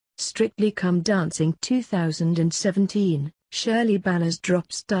Strictly Come Dancing 2017, Shirley Ballas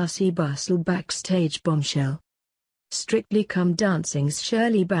drops Darcey Bussell backstage bombshell. Strictly Come Dancing's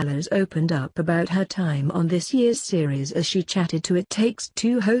Shirley Ballas opened up about her time on this year's series as she chatted to It Takes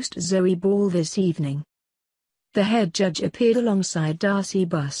Two host Zoe Ball this evening. The head judge appeared alongside Darcey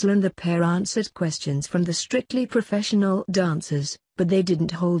Bussell and the pair answered questions from the strictly professional dancers, but they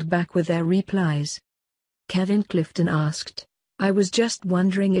didn't hold back with their replies. Clifton asked, "I was just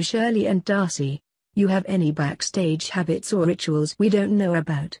wondering if Shirley and Darcey, you have any backstage habits or rituals we don't know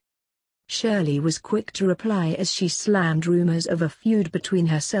about?" Shirley was quick to reply as she slammed rumors of a feud between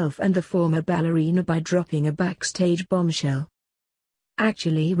herself and the former ballerina by dropping a backstage bombshell.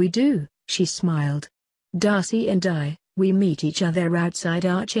 "Actually we do," she smiled. "Darcey and I, we meet each other outside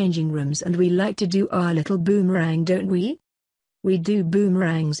our changing rooms and we like to do our little boomerang, don't we? We do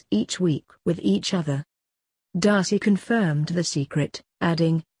boomerangs each week with each other." Darcey confirmed the secret,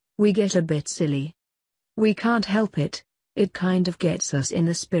 adding, "We get a bit silly. We can't help it, it kind of gets us in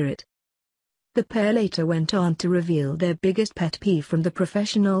the spirit." The pair later went on to reveal their biggest pet peeve from the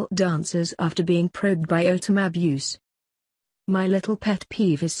professional dancers after being probed by autumn abuse. "My little pet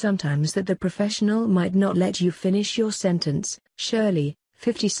peeve is sometimes that the professional might not let you finish your sentence," Shirley,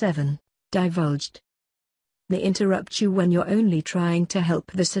 57, divulged. "They interrupt you when you're only trying to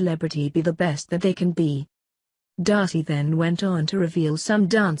help the celebrity be the best that they can be." Darcey then went on to reveal some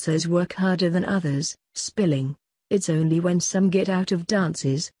dancers work harder than others, spilling, "It's only when some get out of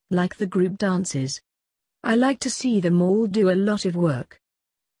dances, like the group dances. I like to see them all do a lot of work.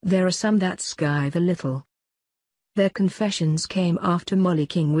 There are some that sky the little." Their confessions came after Molly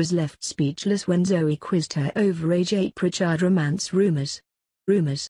King was left speechless when Zoe quizzed her over age 8 Pritchard romance rumors.